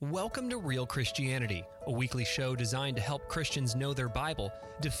Welcome to Real Christianity, a weekly show designed to help Christians know their Bible,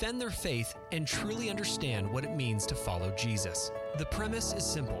 defend their faith, and truly understand what it means to follow Jesus. The premise is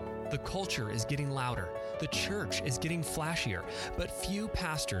simple. The culture is getting louder. The church is getting flashier, but few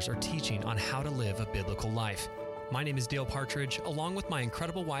pastors are teaching on how to live a biblical life. My name is Dale Partridge, along with my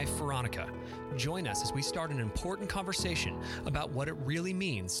incredible wife, Veronica. Join us as we start an important conversation about what it really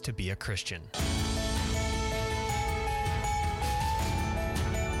means to be a Christian.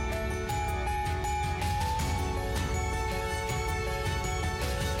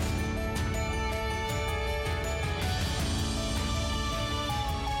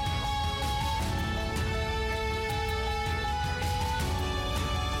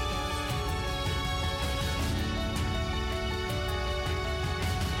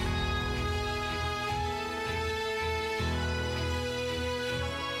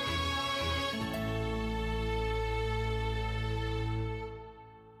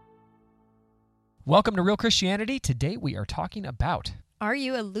 Welcome to Real Christianity. Today we are talking about... Are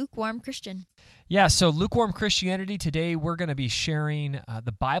you a lukewarm Christian? Yeah, so lukewarm Christianity. Today we're going to be sharing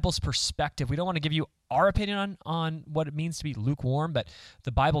the Bible's perspective. We don't want to give you our opinion on what it means to be lukewarm, but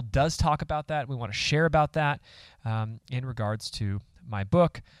the Bible does talk about that. We want to share about that in regards to my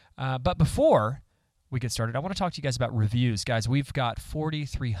book. But before we get started, I want to talk to you guys about reviews. Guys, we've got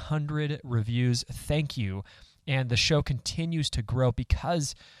 4,300 reviews. Thank you. And the show continues to grow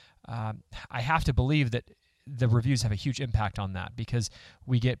because... I have to believe that the reviews have a huge impact on that because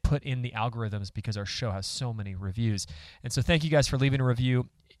we get put in the algorithms because our show has so many reviews. And so thank you guys for leaving a review.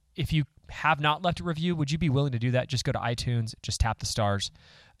 If you have not left a review, would you be willing to do that? Just go to iTunes, just tap the stars.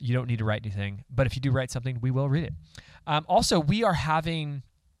 You don't need to write anything. But if you do write something, we will read it. Also, we are having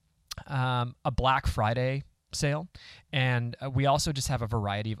a Black Friday sale, and we also just have a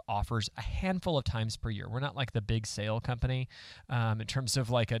variety of offers a handful of times per year. We're not like the big sale company in terms of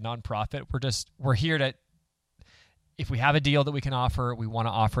like a nonprofit. We're here to, if we have a deal that we can offer, we want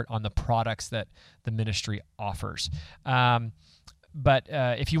to offer it on the products that the ministry offers. But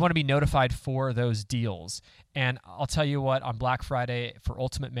if you want to be notified for those deals, and I'll tell you what, on Black Friday for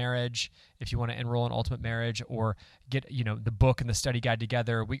Ultimate Marriage, if you want to enroll in Ultimate Marriage or get the book and the study guide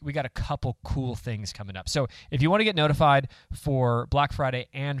together, we got a couple cool things coming up. So if you want to get notified for Black Friday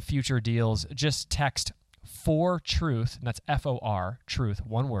and future deals, just text for truth, and that's FOR, truth,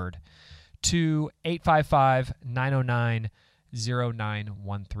 one word, to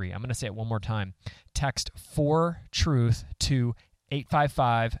 855-909-0913. I'm going to say it one more time. Text for truth to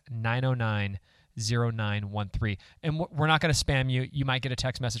 855-909-0913. And we're not going to spam you. You might get a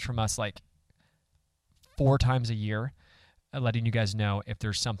text message from us like 4 times a year letting you guys know if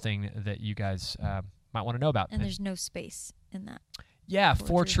there's something that you guys might want to know about. And there's no space in that. Yeah,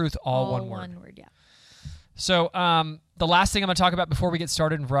 for truth, all one word. One word, yeah. So the last thing I'm going to talk about before we get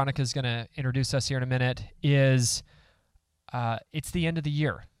started, and Veronica's going to introduce us here in a minute, is it's the end of the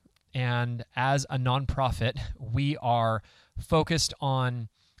year. And as a nonprofit, we are focused on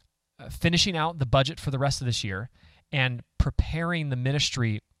finishing out the budget for the rest of this year and preparing the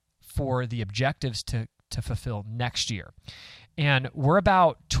ministry for the objectives to fulfill next year. And we're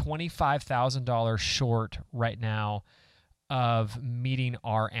about $25,000 short right now of meeting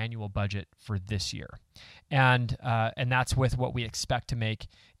our annual budget for this year. And that's with what we expect to make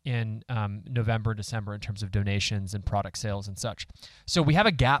in November, December in terms of donations and product sales and such. So we have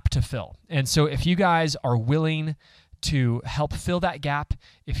a gap to fill. And so if you guys are willing to help fill that gap,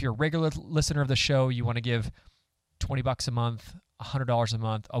 if you're a regular listener of the show, you want to give $20 a month, $100 a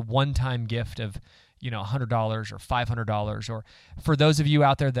month, a one-time gift of $100 or $500, or for those of you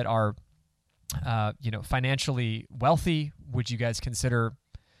out there that are financially wealthy, would you guys consider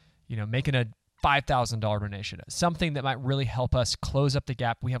making a $5,000 donation, something that might really help us close up the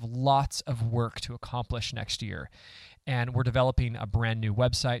gap? We have lots of work to accomplish next year. And we're developing a brand new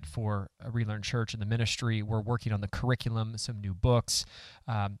website for Relearn Church and the ministry. We're working on the curriculum, some new books,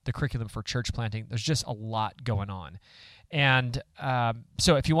 the curriculum for church planting. There's just a lot going on. And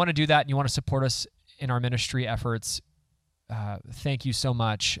so if you want to do that and you want to support us in our ministry efforts, thank you so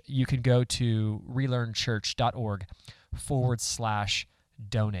much. You can go to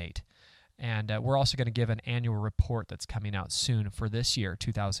relearnchurch.org/donate. And we're also going to give an annual report that's coming out soon for this year,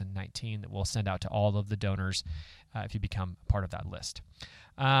 2019, that we'll send out to all of the donors if you become part of that list.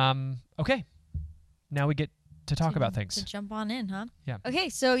 Okay, now we get to talk about things. To jump on in, huh? Yeah. Okay,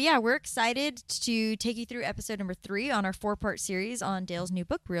 so we're excited to take you through episode number 3 on our 4-part series on Dale's new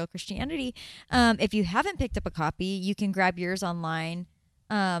book, Real Christianity. If you haven't picked up a copy, you can grab yours online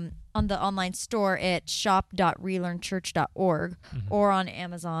on the online store at shop.relearnchurch.org or on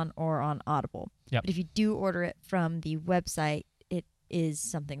Amazon or on Audible. Yep. But if you do order it from the website, is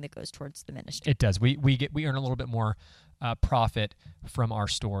something that goes towards the ministry. It does. We earn a little bit more profit from our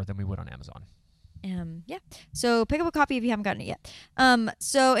store than we would on Amazon. Yeah. So pick up a copy if you haven't gotten it yet.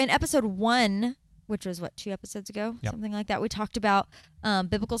 So in episode 1, which was 2 episodes ago, Yep. something like that, we talked about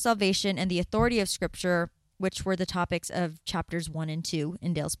biblical salvation and the authority of Scripture, which were the topics of chapters 1 and 2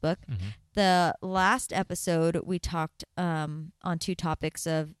 in Dale's book. Mm-hmm. The last episode, we talked on 2 topics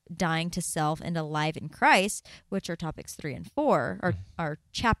of dying to self and alive in Christ, which are topics 3 and 4, or are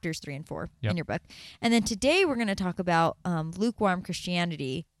chapters 3 and 4 Yep. in your book. And then today we're going to talk about lukewarm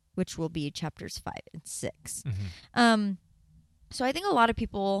Christianity, which will be chapters 5 and 6. Mm-hmm. So I think a lot of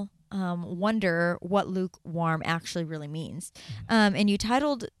people wonder what lukewarm actually really means. And you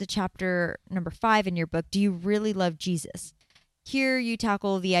titled the chapter number 5 in your book, Do You Really Love Jesus? Here you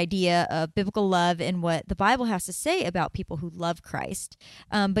tackle the idea of biblical love and what the Bible has to say about people who love Christ.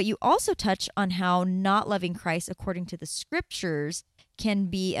 But you also touch on how not loving Christ according to the Scriptures can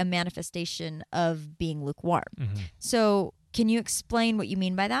be a manifestation of being lukewarm. Mm-hmm. So can you explain what you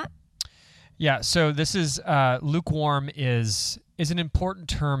mean by that? Yeah, so this is lukewarm is an important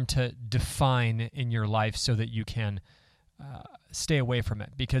term to define in your life so that you can stay away from it,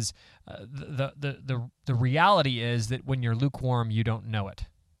 because the reality is that when you're lukewarm, you don't know it.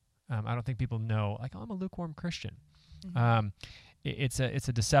 I don't think people know, like, oh, I'm a lukewarm Christian. Mm-hmm. It's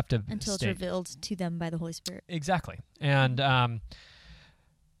a deceptive Until state. it's revealed to them by the Holy Spirit. Exactly, and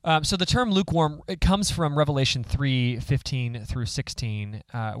so the term lukewarm, it comes from Revelation 3:15 through 16,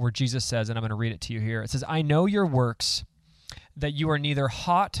 where Jesus says, and I'm going to read it to you here. It says, I know your works, that you are neither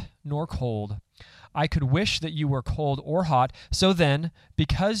hot nor cold. I could wish that you were cold or hot. So then,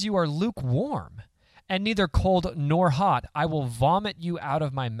 because you are lukewarm and neither cold nor hot, I will vomit you out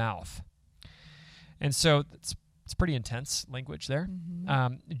of my mouth. And so it's pretty intense language there.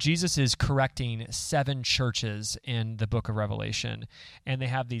 Mm-hmm. Jesus is correcting 7 churches in the book of Revelation, and they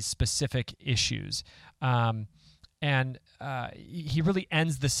have these specific issues. And he really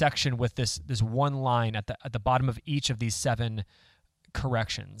ends the section with this one line at the bottom of each of these 7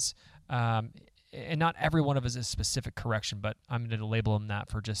 corrections. And not every one of us is a specific correction, but I'm going to label them that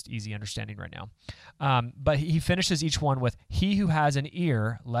for just easy understanding right now. But he finishes each one with, he who has an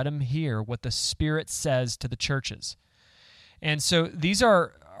ear, let him hear what the Spirit says to the churches. And so these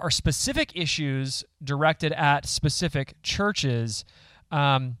are specific issues directed at specific churches,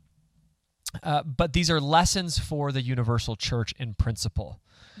 but these are lessons for the universal church in principle.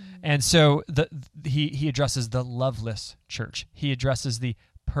 Mm-hmm. And so he addresses the loveless church. He addresses the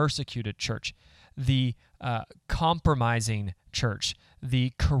persecuted church, the compromising church,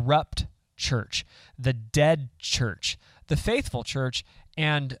 the corrupt church, the dead church, the faithful church,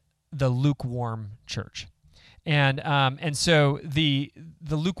 and the lukewarm church. And so the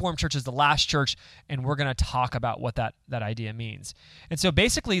lukewarm church is the last church, and we're going to talk about what that idea means. And so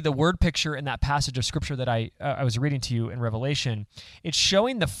basically the word picture in that passage of Scripture that I was reading to you in Revelation, it's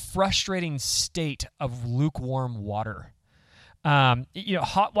showing the frustrating state of lukewarm water.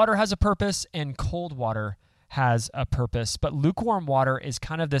 Hot water has a purpose and cold water has a purpose, but lukewarm water is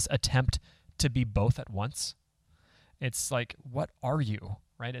kind of this attempt to be both at once. It's like, what are you?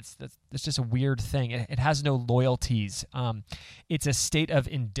 Right? It's just a weird thing. It has no loyalties. It's a state of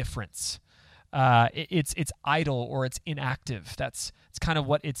indifference. It's idle or it's inactive. It's kind of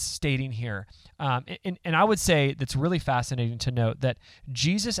what it's stating here. And I would say that's really fascinating to note that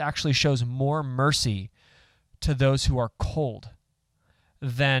Jesus actually shows more mercy to those who are cold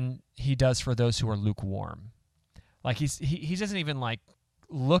than he does for those who are lukewarm. Like he doesn't even like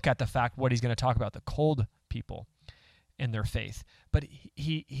look at the fact what he's going to talk about, the cold people in their faith. But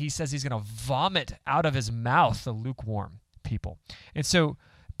he says he's going to vomit out of his mouth the lukewarm people. And so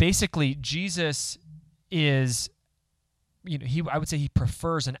basically Jesus is, I would say he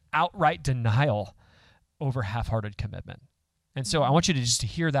prefers an outright denial over half-hearted commitment. And so I want you to just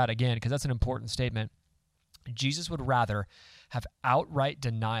hear that again, because that's an important statement. Jesus would rather have outright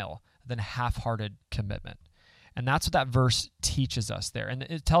denial than half-hearted commitment. And that's what that verse teaches us there. And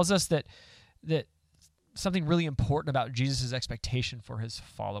it tells us that something really important about Jesus' expectation for his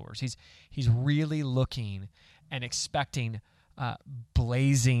followers. He's really looking and expecting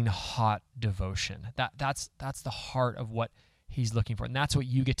blazing hot devotion. That's the heart of what he's looking for. And that's what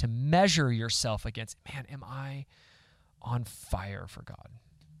you get to measure yourself against. Man, am I on fire for God?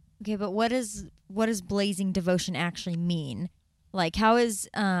 Okay, but what does blazing devotion actually mean? Like, how is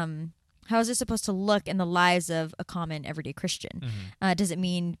it supposed to look in the lives of a common everyday Christian? Mm-hmm. Does it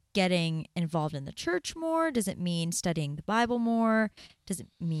mean getting involved in the church more? Does it mean studying the Bible more? Does it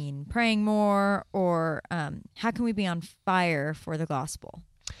mean praying more? Or how can we be on fire for the gospel?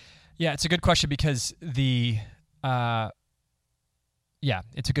 Yeah, it's a good question, because the Yeah,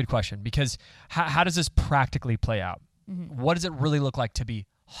 it's a good question, because how does this practically play out? Mm-hmm. What does it really look like to be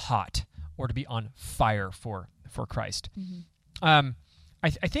hot or to be on fire for Christ? Mm-hmm. I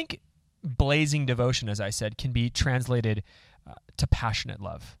think blazing devotion, as I said, can be translated to passionate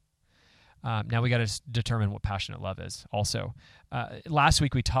love. Now we got to determine what passionate love is also. Last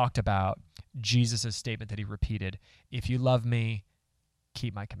week we talked about Jesus' statement that he repeated, "If you love me,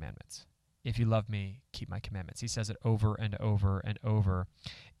 keep my commandments. If you love me, keep my commandments." He says it over and over and over.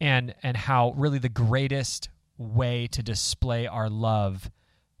 And how really the greatest way to display our love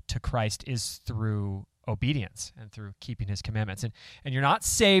to Christ is through obedience and through keeping his commandments. And you're not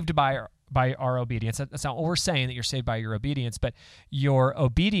saved by our obedience. That's not what we're saying, that you're saved by your obedience, but your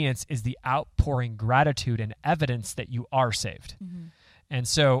obedience is the outpouring gratitude and evidence that you are saved. Mm-hmm. And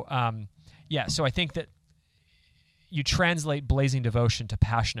so, so I think that you translate blazing devotion to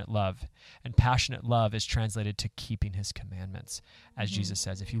passionate love, and passionate love is translated to keeping his commandments. As Mm-hmm. Jesus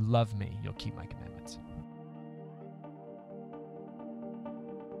says, "If you love me, you'll keep my commandments."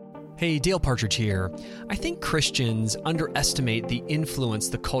 Hey, Dale Partridge here. I think Christians underestimate the influence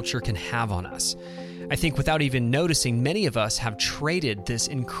the culture can have on us. I think without even noticing, many of us have traded this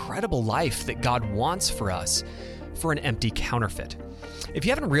incredible life that God wants for us for an empty counterfeit. If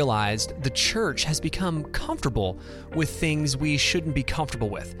you haven't realized, the church has become comfortable with things we shouldn't be comfortable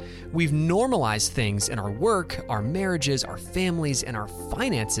with. We've normalized things in our work, our marriages, our families, and our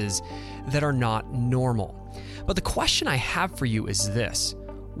finances that are not normal. But the question I have for you is this: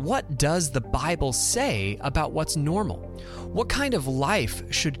 what does the Bible say about what's normal? What kind of life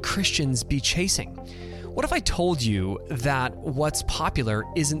should Christians be chasing? What if I told you that what's popular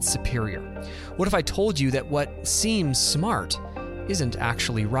isn't superior? What if I told you that what seems smart isn't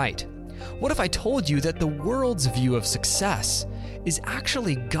actually right? What if I told you that the world's view of success is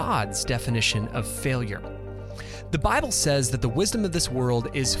actually God's definition of failure? The Bible says that the wisdom of this world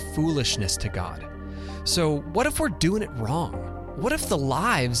is foolishness to God. So what if we're doing it wrong? What if the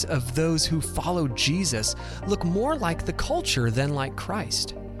lives of those who follow Jesus look more like the culture than like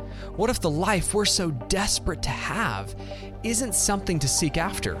Christ? What if the life we're so desperate to have isn't something to seek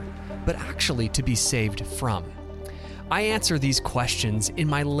after, but actually to be saved from? I answer these questions in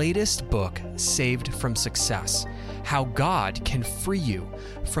my latest book, Saved from Success: How God Can Free You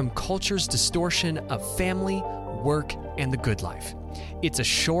from Culture's Distortion of Family, Work, and the Good Life. It's a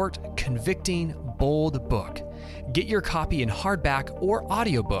short, convicting, bold book. Get your copy in hardback or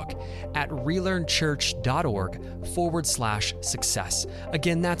audiobook at relearnchurch.org/success.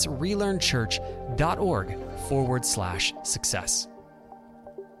 Again, that's relearnchurch.org/success.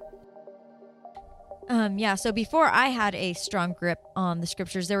 So before I had a strong grip on the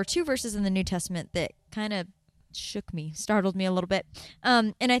scriptures, there were two verses in the New Testament that kind of shook me, startled me a little bit.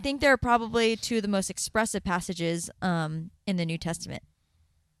 And I think they're probably two of the most expressive passages in the New Testament.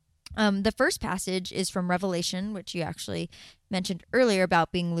 The first passage is from Revelation, which you actually mentioned earlier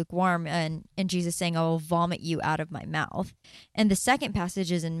about being lukewarm, and Jesus saying, "I will vomit you out of my mouth." And the second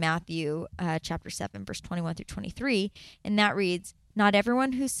passage is in Matthew chapter 7, verse 21 through 23, and that reads, "Not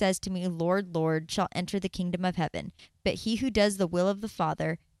everyone who says to me, 'Lord, Lord,' shall enter the kingdom of heaven, but he who does the will of the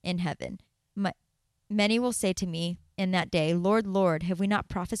Father in heaven. Many will say to me in that day, 'Lord, Lord, have we not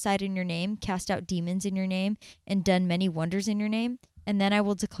prophesied in your name, cast out demons in your name, and done many wonders in your name?' And then I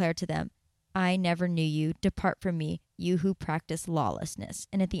will declare to them, 'I never knew you. Depart from me, you who practice lawlessness.'"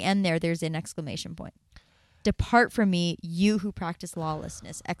 And at the end there's an exclamation point. "Depart from me, you who practice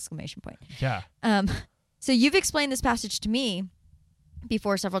lawlessness!" Exclamation point. Yeah. So you've explained this passage to me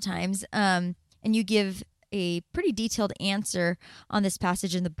before several times, and you give a pretty detailed answer on this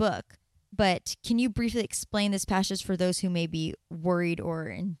passage in the book. But can you briefly explain this passage for those who may be worried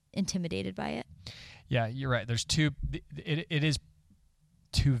or intimidated by it? Yeah, you're right. There's two. It is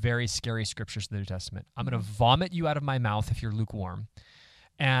two very scary scriptures in the New Testament. "I'm going to vomit you out of my mouth if you're lukewarm,"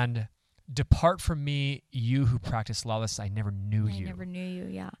 and "Depart from me, you who practice lawlessness. I never knew you." I never knew you.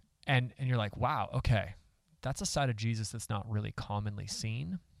 Yeah. And you're like, wow, okay, that's a side of Jesus that's not really commonly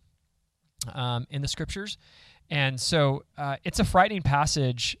seen in the scriptures. And so it's a frightening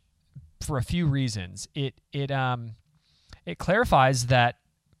passage for a few reasons. It clarifies that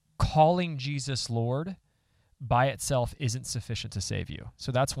calling Jesus Lord by itself isn't sufficient to save you.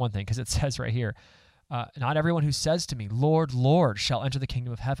 So that's one thing, because it says right here, "Not everyone who says to me, 'Lord, Lord,' shall enter the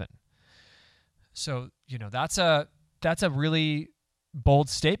kingdom of heaven." So, that's a really bold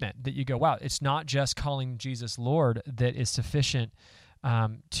statement that you go, wow, it's not just calling Jesus Lord that is sufficient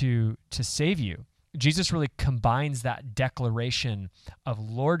to save you. Jesus really combines that declaration of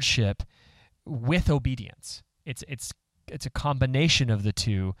lordship with obedience. It's a combination of the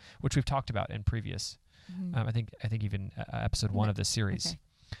two, which we've talked about in previous I think even episode 1 of this series.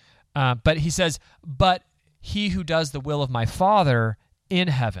 Okay. But he says, but he who does the will of my Father in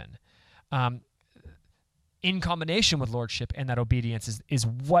heaven, in combination with lordship and that obedience is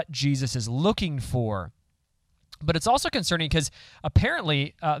what Jesus is looking for. But it's also concerning because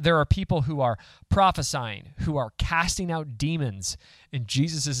apparently there are people who are prophesying, who are casting out demons in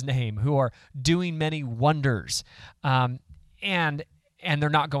Jesus' name, who are doing many wonders, and they're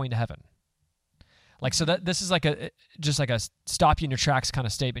not going to heaven. Like, so that this is like just like a stop you in your tracks kind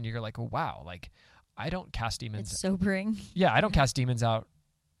of statement. You're like, oh, wow, like I don't cast demons. It's sobering. Yeah, I don't cast demons out,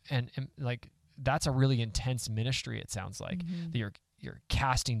 and like that's a really intense ministry. It sounds like that you're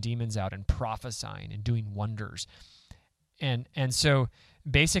casting demons out and prophesying and doing wonders, and so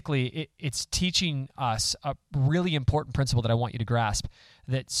basically it's teaching us a really important principle that I want you to grasp: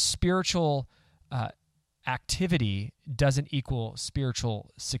 that spiritual activity doesn't equal spiritual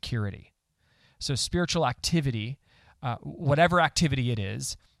security. So spiritual activity, whatever activity it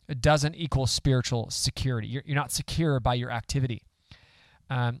is, it doesn't equal spiritual security. You're not secure by your activity.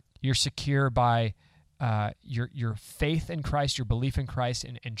 You're secure by your faith in Christ, your belief in Christ,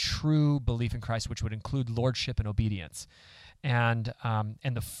 and true belief in Christ, which would include lordship and obedience, and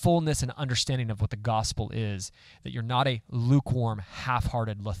the fullness and understanding of what the gospel is. That you're not a lukewarm,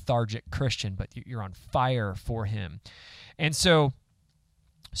 half-hearted, lethargic Christian, but you're on fire for Him. And so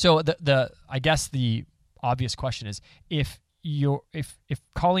I guess the obvious question is, if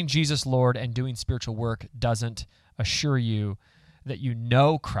calling Jesus Lord and doing spiritual work doesn't assure you that you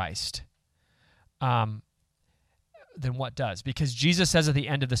know Christ, then what does? Because Jesus says at the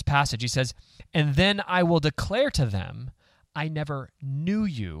end of this passage, he says, "And then I will declare to them, I never knew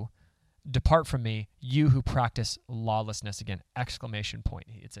you. Depart from me, you who practice lawlessness." Again, exclamation point.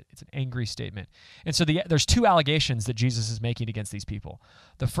 It's an angry statement. And so there's two allegations that Jesus is making against these people.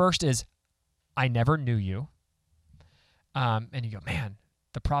 The first is, I never knew you. And you go, man,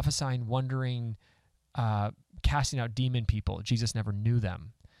 the prophesying, wondering, casting out demon people, Jesus never knew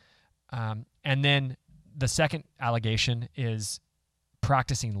them. And then the second allegation is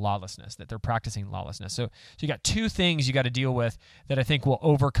practicing lawlessness, that they're practicing lawlessness. So you got two things you got to deal with that I think will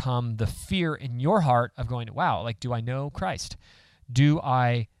overcome the fear in your heart of going, wow, like, do I know Christ?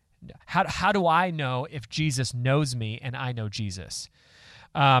 How do I know if Jesus knows me and I know Jesus?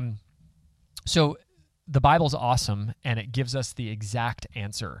 So the Bible's awesome, and it gives us the exact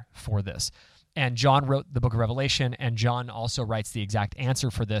answer for this. And John wrote the book of Revelation, and John also writes the exact answer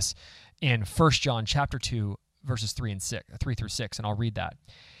for this in 1 John chapter 2, verses 3 through 6, and I'll read that.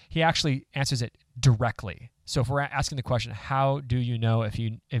 He actually answers it directly. So if we're asking the question, how do you know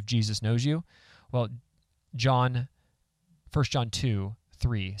if Jesus knows you? Well, 1 John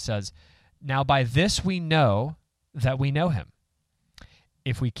 2:3 says, "Now by this we know that we know him,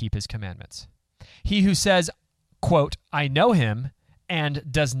 if we keep his commandments. He who says, quote, I know him,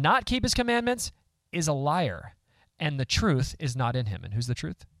 and does not keep his commandments is a liar, and the truth is not in him." And who's the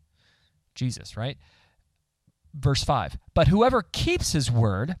truth? Jesus, right? Verse 5, "But whoever keeps his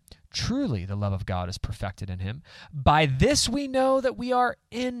word, truly the love of God is perfected in him. By this we know that we are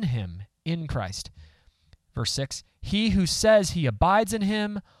in him, in Christ." Verse 6, "He who says he abides in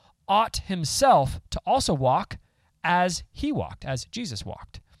him ought himself to also walk as he walked," as Jesus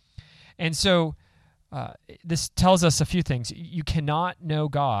walked. And so this tells us a few things. You cannot know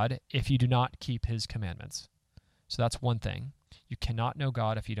God if you do not keep his commandments. So that's one thing. You cannot know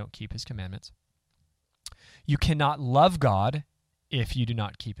God if you don't keep his commandments. You cannot love God if you do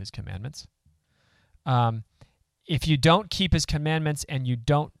not keep his commandments. If you don't keep his commandments and you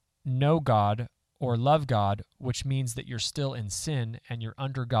don't know God or love God, which means that you're still in sin and you're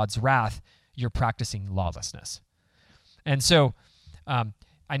under God's wrath, you're practicing lawlessness. And so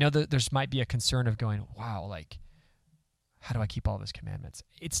I know that there's might be a concern of going, wow, like, how do I keep all of his commandments?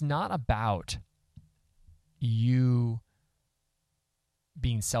 It's not about you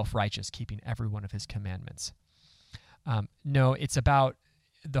being self-righteous, keeping every one of his commandments. No, it's about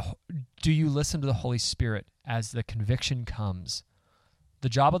do you listen to the Holy Spirit as the conviction comes? The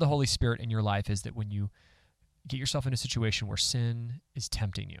job of the Holy Spirit in your life is that when you get yourself in a situation where sin is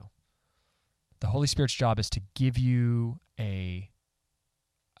tempting you, the Holy Spirit's job is to give you a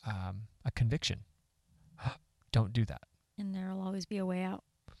conviction. Don't do that. And there will always be a way out.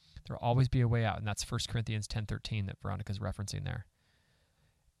 There will always be a way out, and that's 1 Corinthians 10:13 that Veronica's referencing there.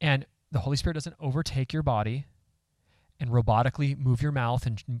 And the Holy Spirit doesn't overtake your body and robotically move your mouth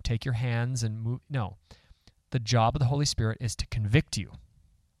and take your hands and move. No. The job of the Holy Spirit is to convict you.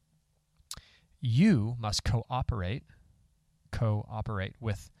 You must cooperate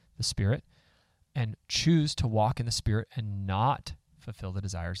with the Spirit and choose to walk in the Spirit and not fulfill the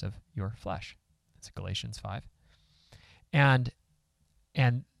desires of your flesh. It's Galatians 5. And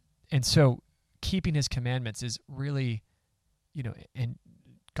so keeping his commandments is really, and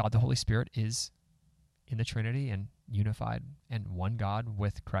God the Holy Spirit is in the Trinity and unified and one God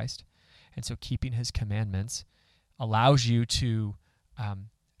with Christ. And so keeping his commandments allows you to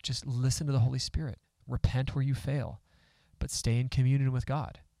just listen to the Holy Spirit, repent where you fail, but stay in communion with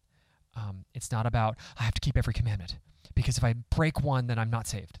God. It's not about, I have to keep every commandment, because if I break one, then I'm not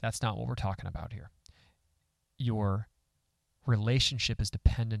saved. That's not what we're talking about here. Your relationship is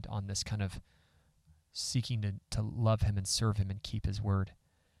dependent on this kind of seeking to love him and serve him and keep his word,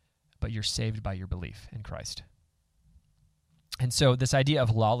 but you're saved by your belief in Christ. And so this idea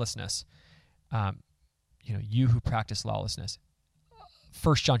of lawlessness, you who practice lawlessness,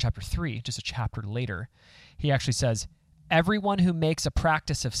 1 John chapter 3, just a chapter later, he actually says, everyone who makes a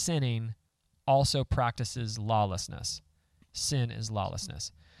practice of sinning also practices lawlessness. Sin is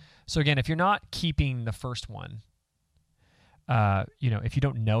lawlessness. So again, if you're not keeping the first one, if you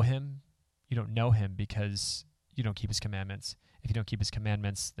don't know him, you don't know him because you don't keep his commandments. If you don't keep his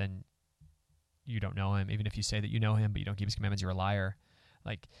commandments, then you don't know him. Even if you say that you know him, but you don't keep his commandments, you're a liar.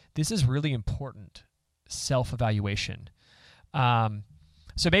 Like, this is really important self-evaluation.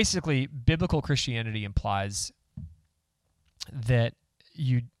 So basically, biblical Christianity implies that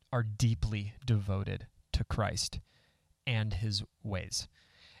you are deeply devoted to Christ and his ways,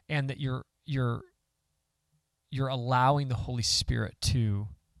 and that you're allowing the Holy Spirit to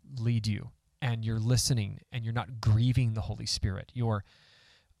lead you, and you're listening, and you're not grieving the Holy Spirit. You're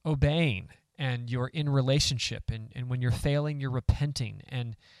obeying, and you're in relationship, and when you're failing, you're repenting,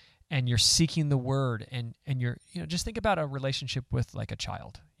 and you're seeking the word, and you're, just think about a relationship with like a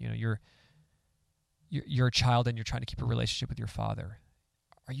child. You're a child and you're trying to keep a relationship with your father.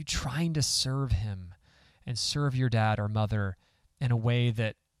 Are you trying to serve him and serve your dad or mother in a way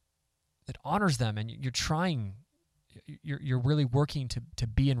that honors them, and you're really working to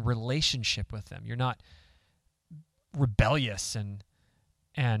be in relationship with them? You're not rebellious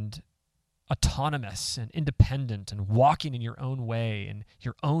and autonomous and independent and walking in your own way and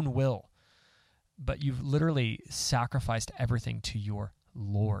your own will, but you've literally sacrificed everything to your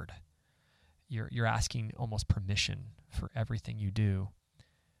Lord. You're asking almost permission for everything you do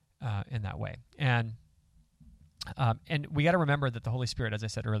in that way. And we got to remember that the Holy Spirit, as I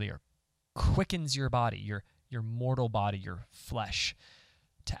said earlier, quickens your body, your mortal body, your flesh,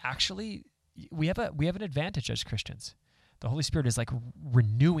 to actually, we have an advantage as Christians. The Holy Spirit is like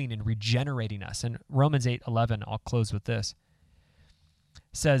renewing and regenerating us. And Romans 8:11, I'll close with this,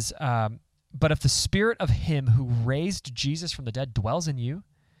 says, but if the Spirit of him who raised Jesus from the dead dwells in you,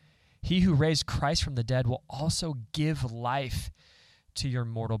 he who raised Christ from the dead will also give life to your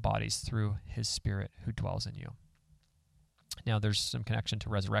mortal bodies through his Spirit who dwells in you. Now, there's some connection to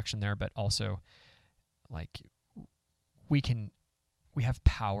resurrection there, but also, like, we have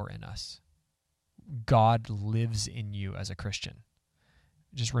power in us. God lives in you as a Christian.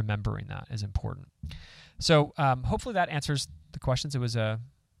 Just remembering that is important. So hopefully that answers the questions. It was a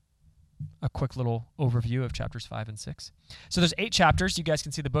quick little overview of chapters 5 and 6. So there's 8 chapters. You guys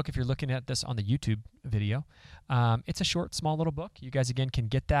can see the book if you're looking at this on the YouTube video. It's a short, small little book. You guys, again, can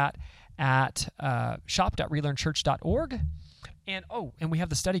get that at shop.relearnchurch.org. And we have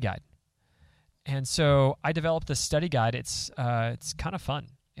the study guide. And so I developed this study guide. It's kind of fun.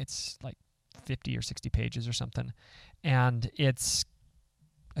 It's like 50 or 60 pages or something. And it's,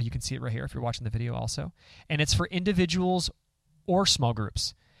 you can see it right here if you're watching the video also. And it's for individuals or small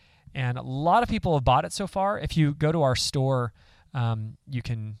groups. And a lot of people have bought it so far. If you go to our store, you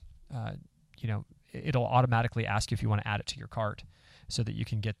can, it'll automatically ask you if you want to add it to your cart so that you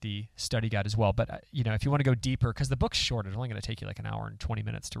can get the study guide as well. But, if you want to go deeper, because the book's short, it's only going to take you like an hour and 20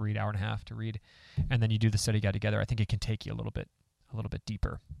 minutes to read, hour and a half to read, and then you do the study guide together. I think it can take you a little bit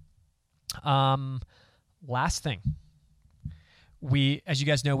deeper. Last thing. As you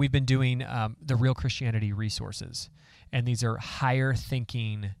guys know, we've been doing the Real Christianity resources, and these are higher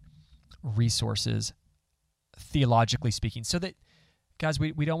thinking resources, theologically speaking, so that, guys,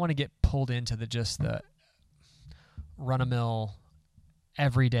 we don't want to get pulled into the run-of-mill,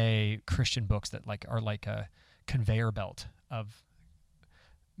 everyday Christian books that are like a conveyor belt of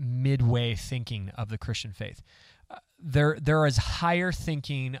midway thinking of the Christian faith. There is higher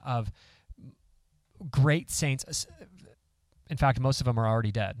thinking of great saints. In fact, most of them are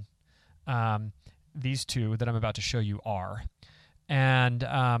already dead. These two that I'm about to show you are. And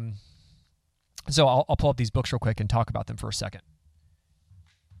so I'll pull up these books real quick and talk about them for a second.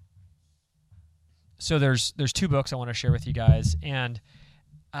 So there's 2 books I want to share with you guys. And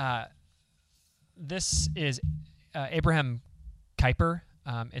this is Abraham Kuyper.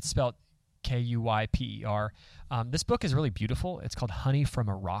 It's spelled Kuyper. This book is really beautiful. It's called Honey from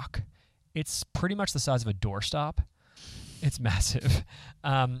a Rock. It's pretty much the size of a doorstop. It's massive.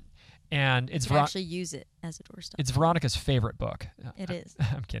 And it's You can actually use it as a doorstop. It's Veronica's favorite book. It is.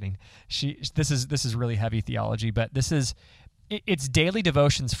 I'm kidding. This is really heavy theology, but it's daily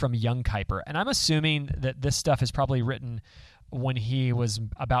devotions from young Kuyper, and I'm assuming that this stuff is probably written when he was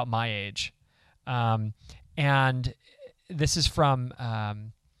about my age, and this is from.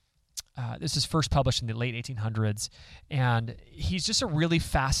 This is first published in the late 1800s, and he's just a really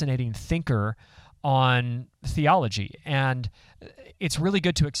fascinating thinker on theology, and it's really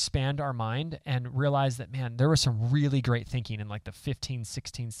good to expand our mind and realize that, man, there was some really great thinking in like the 15,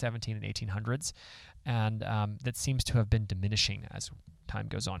 16, 17, and 1800s, and that seems to have been diminishing as time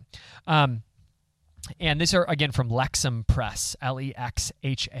goes on. And these are, again, from Lexham Press,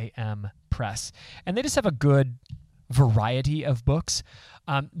 Lexham Press, and they just have a good variety of books.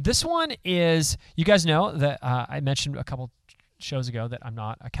 This one is, you guys know that I mentioned a couple shows ago that I'm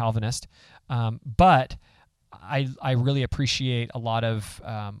not a Calvinist, but I really appreciate a lot of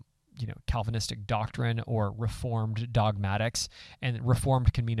Calvinistic doctrine or Reformed dogmatics, and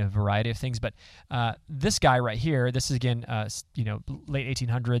Reformed can mean a variety of things. But this guy right here, this is again late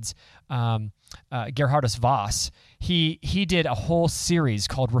 1800s, Gerhardus Voss. He did a whole series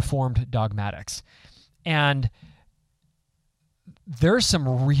called Reformed Dogmatics, and there's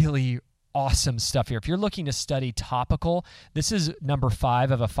some really awesome stuff here. If you're looking to study topical, this is number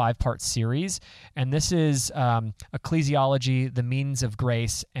 5 of a 5-part series, and this is ecclesiology, the means of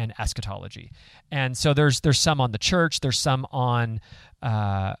grace, and eschatology. And so there's some on the church, there's some on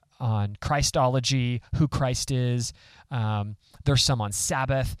Christology, who Christ is. There's some on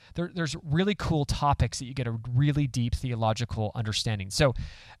Sabbath. There's really cool topics that you get a really deep theological understanding. So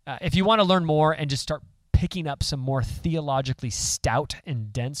if you want to learn more and just start picking up some more theologically stout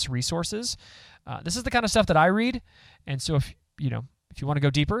and dense resources, this is the kind of stuff that I read. And so if you want to go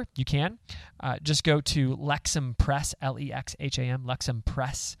deeper, you can. Just go to Lexham Press, Lexham,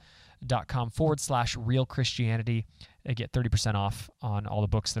 lexhampress.com/Real Christianity. They get 30% off on all the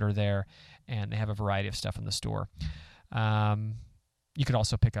books that are there, and they have a variety of stuff in the store. You could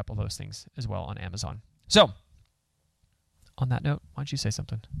also pick up all those things as well on Amazon. So, on that note, why don't you say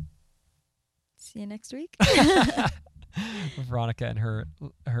something? See you next week. Veronica and her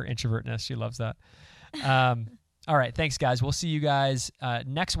introvertness, she loves that. All right, thanks, guys. We'll see you guys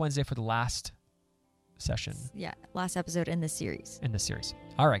next Wednesday for the last session. Yeah, last episode in this series.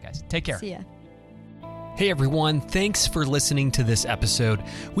 All right, guys. Take care. See ya. Hey, everyone. Thanks for listening to this episode.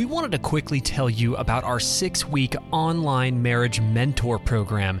 We wanted to quickly tell you about our 6-week online marriage mentor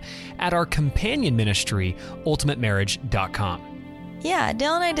program at our companion ministry, ultimatemarriage.com. Yeah,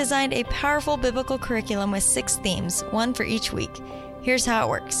 Dale and I designed a powerful biblical curriculum with 6 themes, one for each week. Here's how it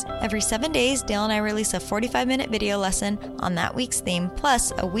works. Every 7 days, Dale and I release a 45-minute video lesson on that week's theme,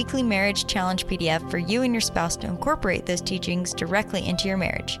 plus a weekly marriage challenge PDF for you and your spouse to incorporate those teachings directly into your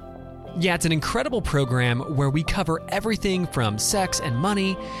marriage. Yeah, it's an incredible program where we cover everything from sex and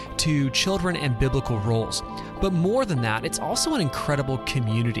money to children and biblical roles. But more than that, it's also an incredible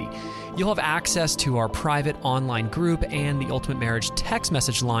community. You'll have access to our private online group and the Ultimate Marriage text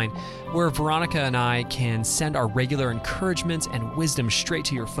message line, where Veronica and I can send our regular encouragements and wisdom straight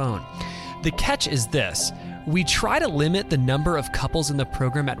to your phone. The catch is this: we try to limit the number of couples in the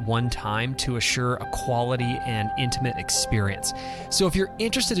program at one time to assure a quality and intimate experience. So if you're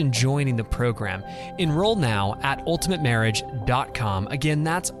interested in joining the program, enroll now at ultimatemarriage.com. Again,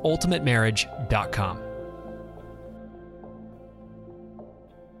 that's ultimatemarriage.com.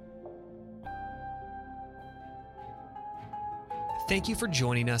 Thank you for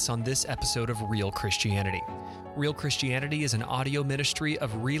joining us on this episode of Real Christianity. Real Christianity is an audio ministry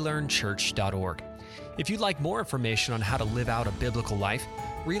of relearnchurch.org. If you'd like more information on how to live out a biblical life,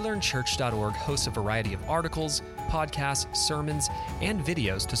 relearnchurch.org hosts a variety of articles, podcasts, sermons, and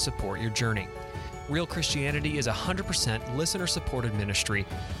videos to support your journey. Real Christianity is 100% listener-supported ministry,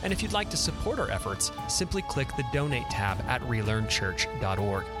 and if you'd like to support our efforts, simply click the Donate tab at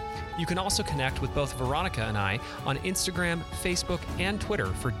relearnchurch.org. You can also connect with both Veronica and I on Instagram, Facebook, and Twitter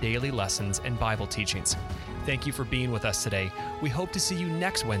for daily lessons and Bible teachings. Thank you for being with us today. We hope to see you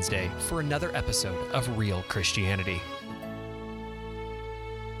next Wednesday for another episode of Real Christianity.